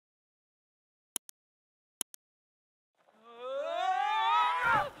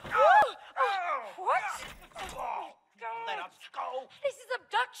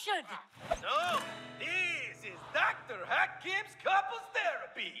action! No, this is Dr. Hakim's couples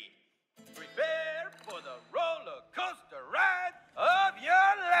therapy. Prepare for the roller coaster ride of your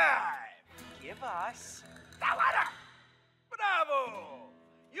life. Give us Tawara. Bravo!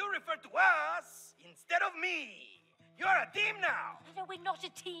 You refer to us instead of me. You're a team now. No, we're not a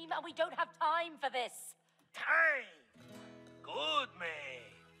team and we don't have time for this. Time. Good, man.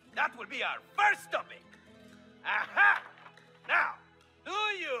 That will be our first topic. Aha! Now, do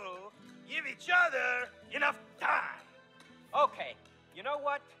you give each other enough time? Okay, you know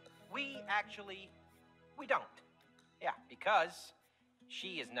what? We don't. Yeah, because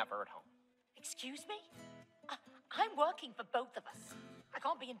she is never at home. Excuse me? I'm working for both of us. I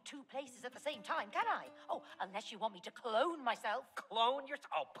can't be in two places at the same time, can I? Oh, unless you want me to clone myself. Clone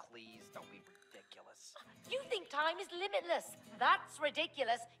yourself? Oh, please, don't be ridiculous. You think time is limitless. That's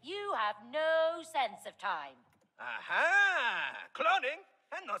ridiculous. You have no sense of time. Aha! Cloning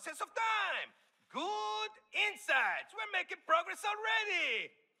and no sense of time. Good insights. We're making progress already.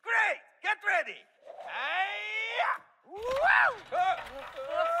 Great. Get ready. Hi-ya! Woo!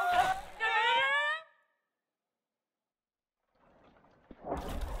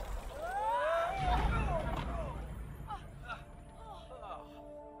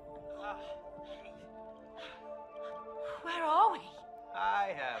 Where are we?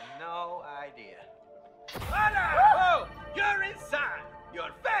 I have no idea. Hola! Oh, you're inside. Your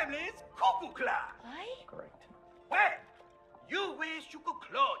family's Cuckoo class. Aye? Correct. Well, you wish you could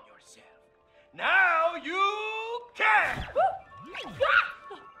clone yourself. Now you can.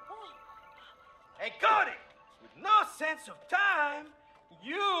 Hey, Cody, with no sense of time,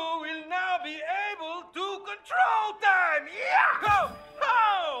 you will now be able to control time. Yeah! Go!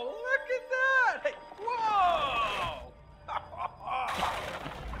 Oh, look at that! Hey, whoa! Ah-ha!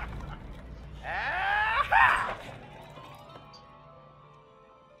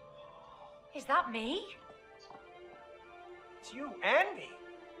 Is that me? It's you and me.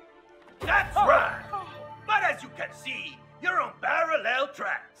 That's right! But as you can see, you're on parallel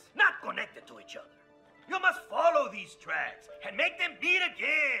tracks, not connected to each other. You must follow these tracks and make them beat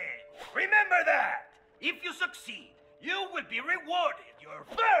again. Remember that. If you succeed, you will be rewarded your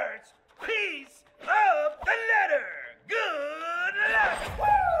first piece of the letter. Good luck.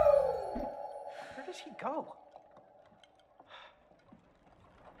 Woo! Where does he go?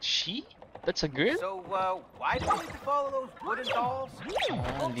 She? That's a girl? So, why do we need to follow those wooden dolls?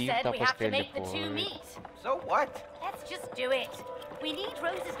 Book Leave said we tapos have to make the two teleport. meet. So what? Let's just do it. We need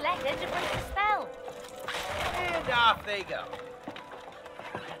Rose's letter to break the spell. And off they go.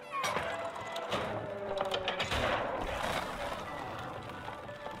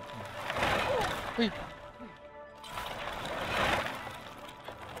 Uy.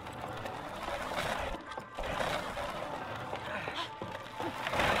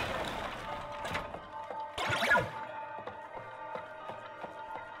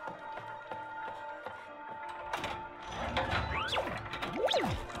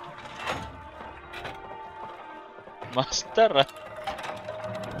 Master ah.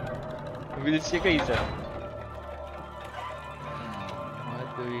 Bilis siya guys ah.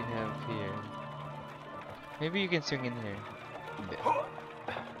 What do we have here? Maybe you can swing in here. Hindi.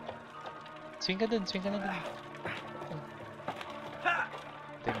 Swing ka dun, swing ka na dun.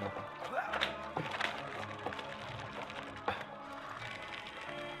 Tingnan ko.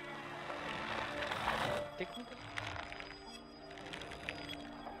 Tingnan ko.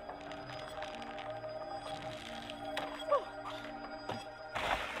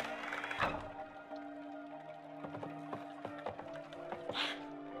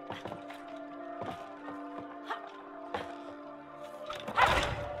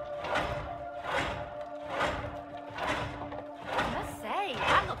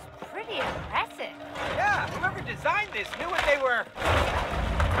 This knew what they were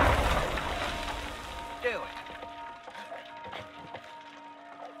doing.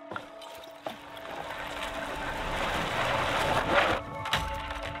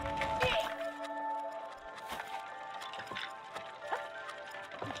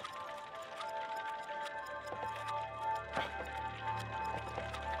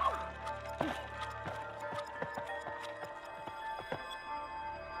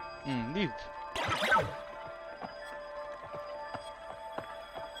 Leave.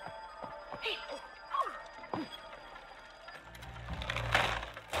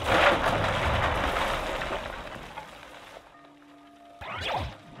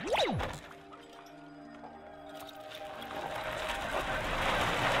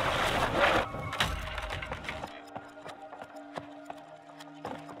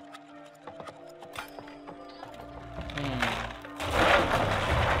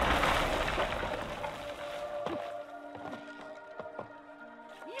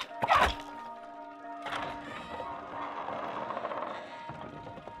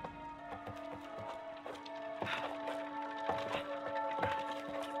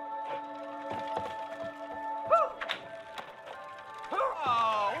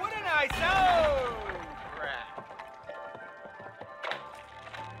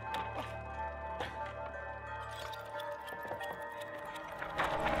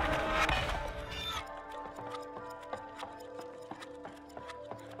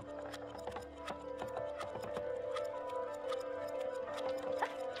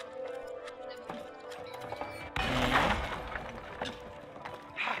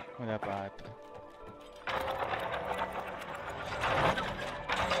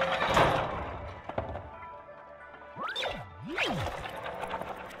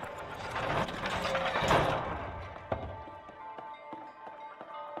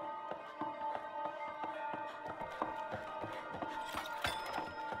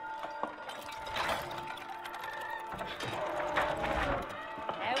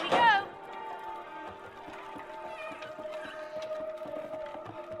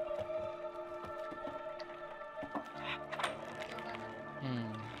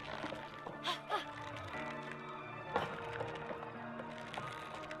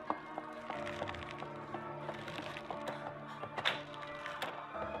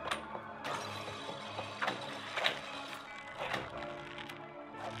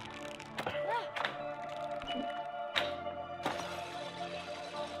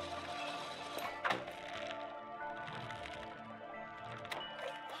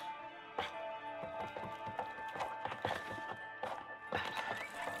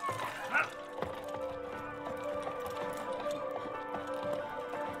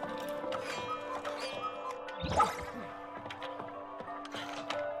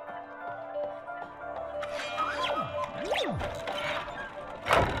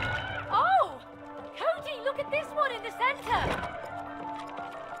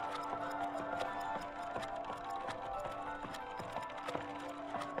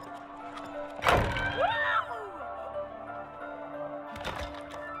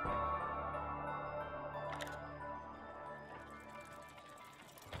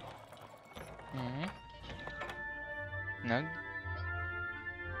 Nag?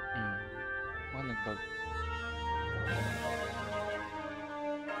 Mga nagbag.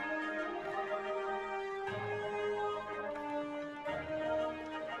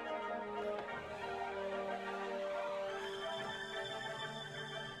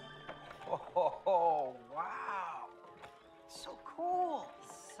 Oh, wow. So cool.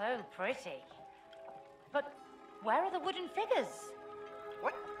 So pretty. But where are the wooden figures?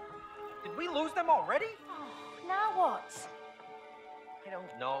 What? Did we lose them already? Oh, now what? I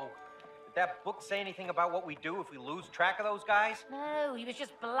don't know. Did that book say anything about what we do if we lose track of those guys? No, he was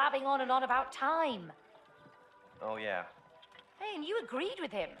just blabbing on and on about time. Oh, yeah. Hey, and you agreed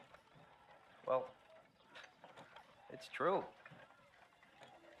with him. Well, it's true.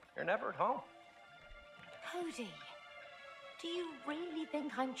 You're never at home. Cody, do you really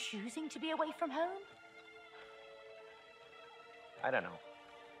think I'm choosing to be away from home? I don't know.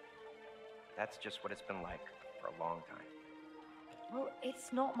 That's just what it's been like for a long time. Well,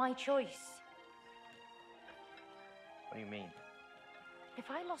 it's not my choice. What do you mean?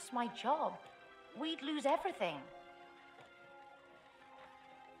 If I lost my job, we'd lose everything.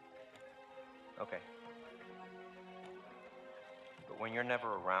 Okay. But when you're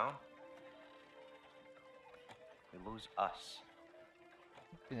never around, we lose us.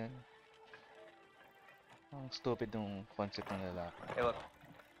 Yan. Ang stupid ng concept ng lalaki. Hey, look.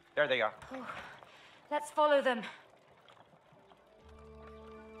 There they are. Oh, let's follow them.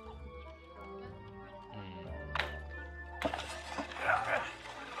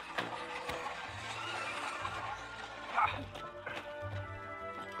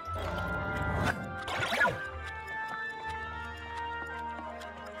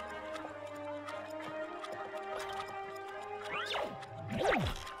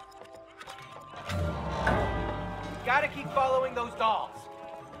 Gotta keep following those dolls.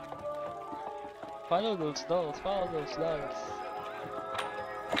 Follow those dolls, follow those dolls.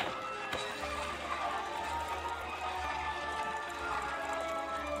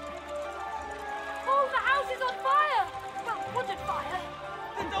 Oh, the house is on fire! Well, what a fire!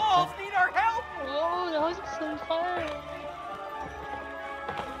 The dolls need our help! Oh, the house is on fire!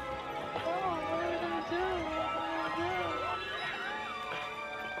 Oh, what are we gonna do?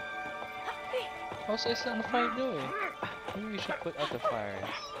 House is on fire though. Maybe we should put out the fires.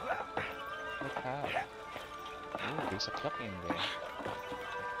 Look how. Oh, there's a clock in there.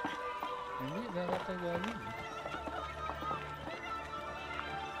 Hindi na natagalan.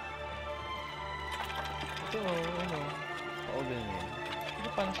 Ito, ano, paulan yun. Pero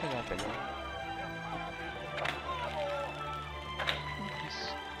paano siya natagalan?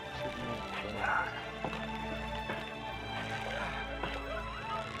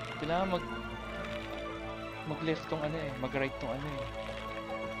 Kailangan mag-left tong ano eh, mag-right tong ano eh.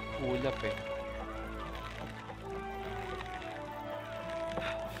 Ulap eh.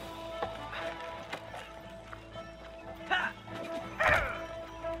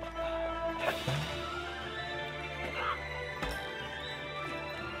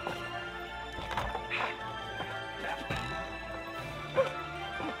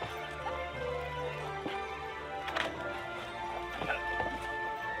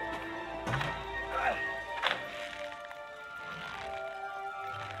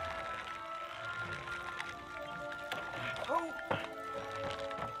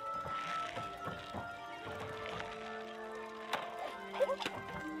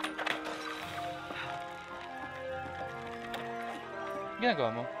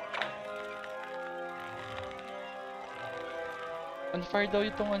 Ginagawa mo? On fire daw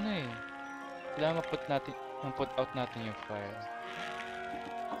itong ano eh. Kailangan ma-put out natin yung fire.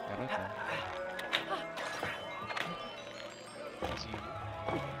 Pero ito.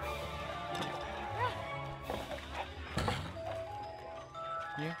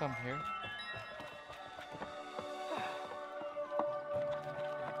 Can you come here?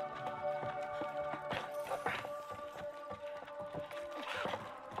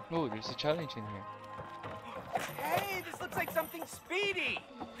 Oh, there's a challenge in here. Hey, this looks like something speedy.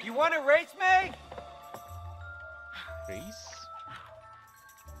 You want to race me? Race?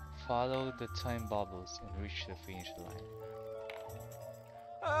 Follow the time bubbles and reach the finish line.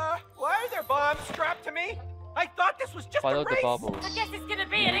 Why are there bombs strapped to me? I thought this was just Follow a race. the bubbles. I guess it's gonna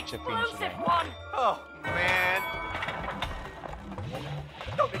be an Reach the finish explosive line. one! Oh, man.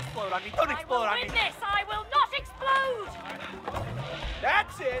 Don't explode on me. Don't explode on I will me. win this! I will not explode!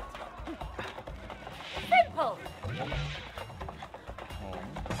 That's it. Simple! Oh.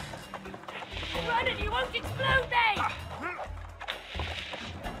 Run and you won't explode me!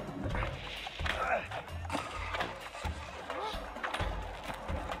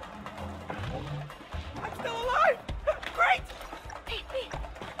 I'm still alive. Great.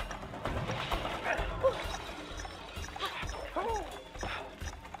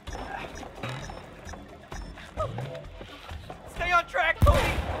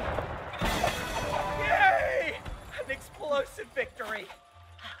 free.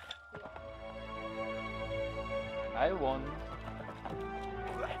 I won.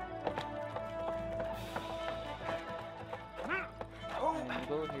 And the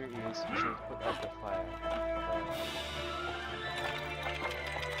goal here is you should put out the fire.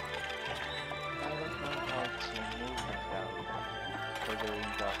 I don't know how to move the crowd for the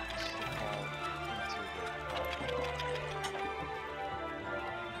raindrops to fall into the crowd.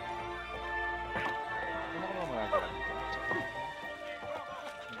 Ano ko ba magagawa dito?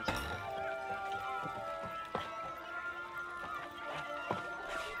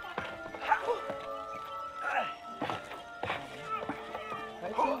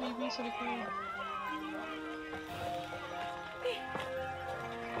 Kahit yung baby sa likod. Ayun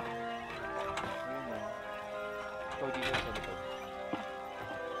na. Ikaw dito sa likod.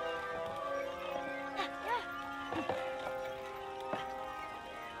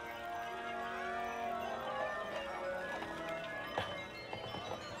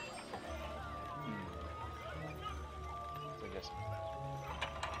 So just...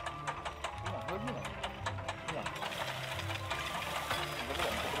 Ayun, hold mo lang. Ayun. Ang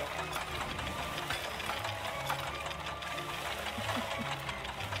ganda.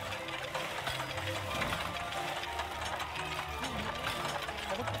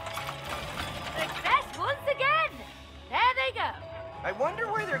 Success once again! There they go. I wonder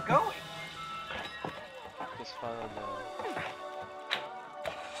where they're going. Just follow the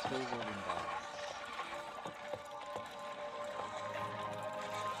silver window.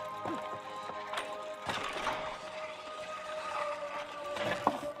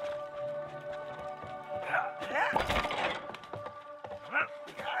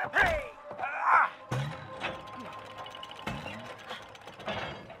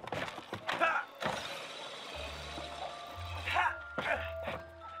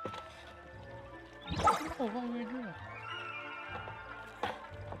 Oh, what are you doing?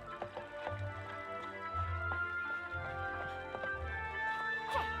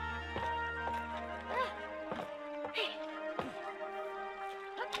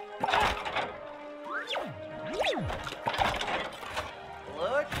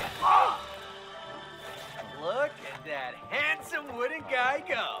 Look at that handsome wooden guy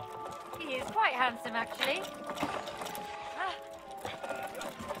go. He is quite handsome, actually.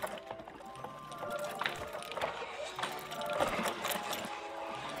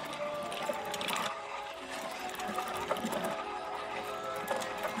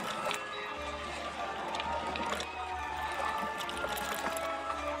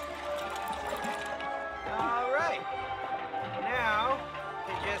 All right. Now,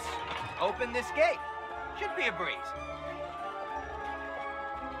 to just open this gate. Should be a breeze.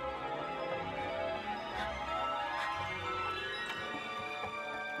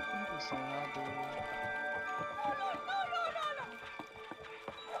 There's another...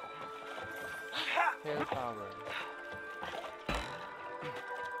 Helltower.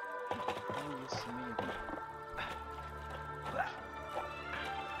 Who is me?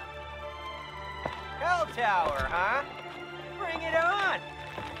 Helltower, huh? Bring it on!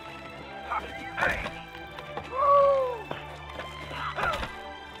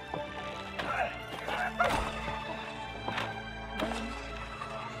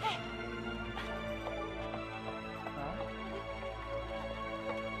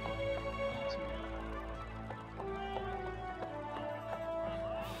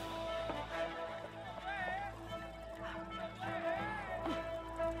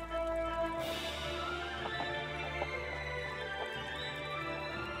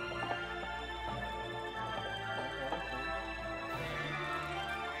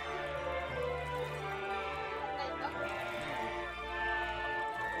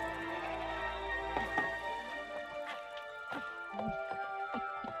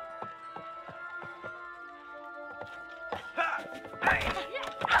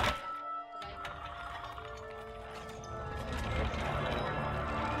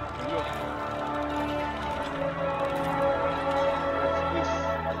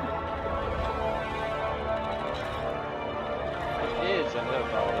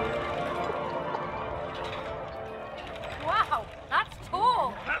 Wow, that's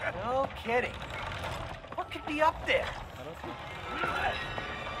tall. No kidding. What could be up there? I don't know.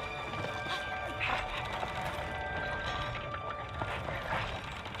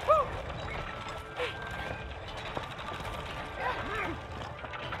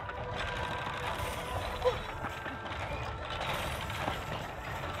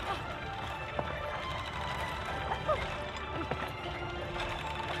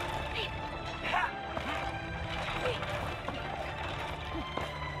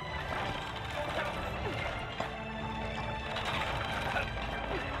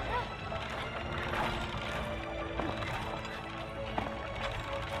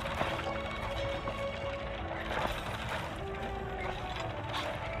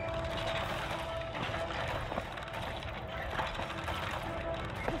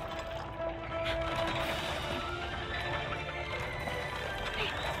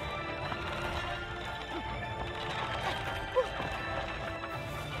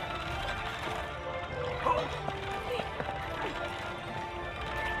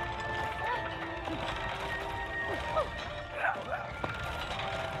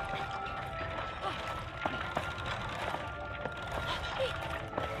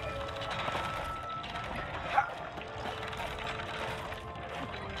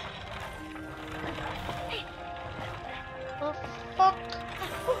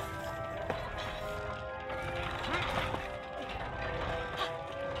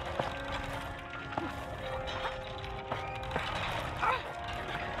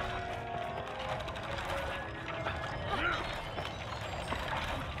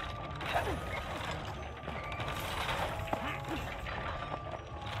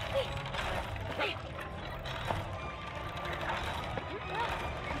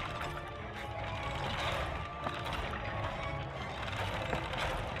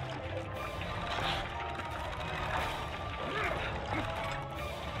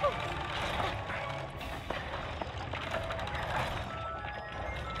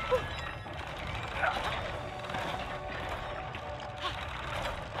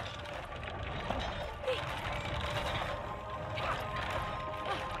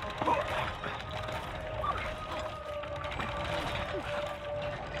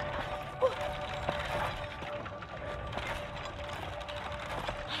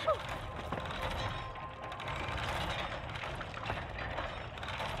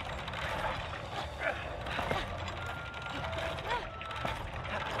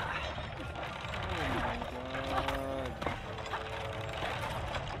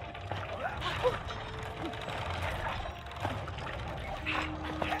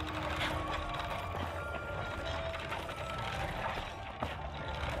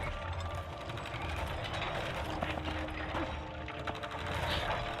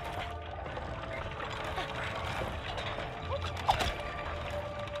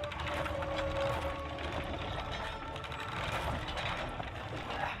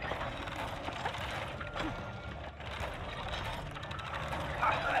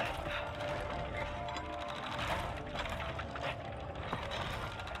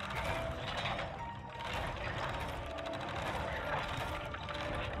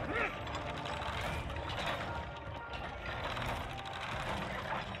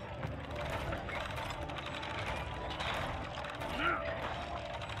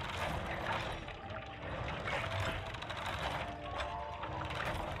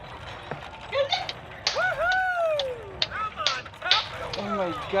 Oh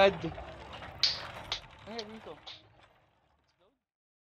my god! Ay, dito.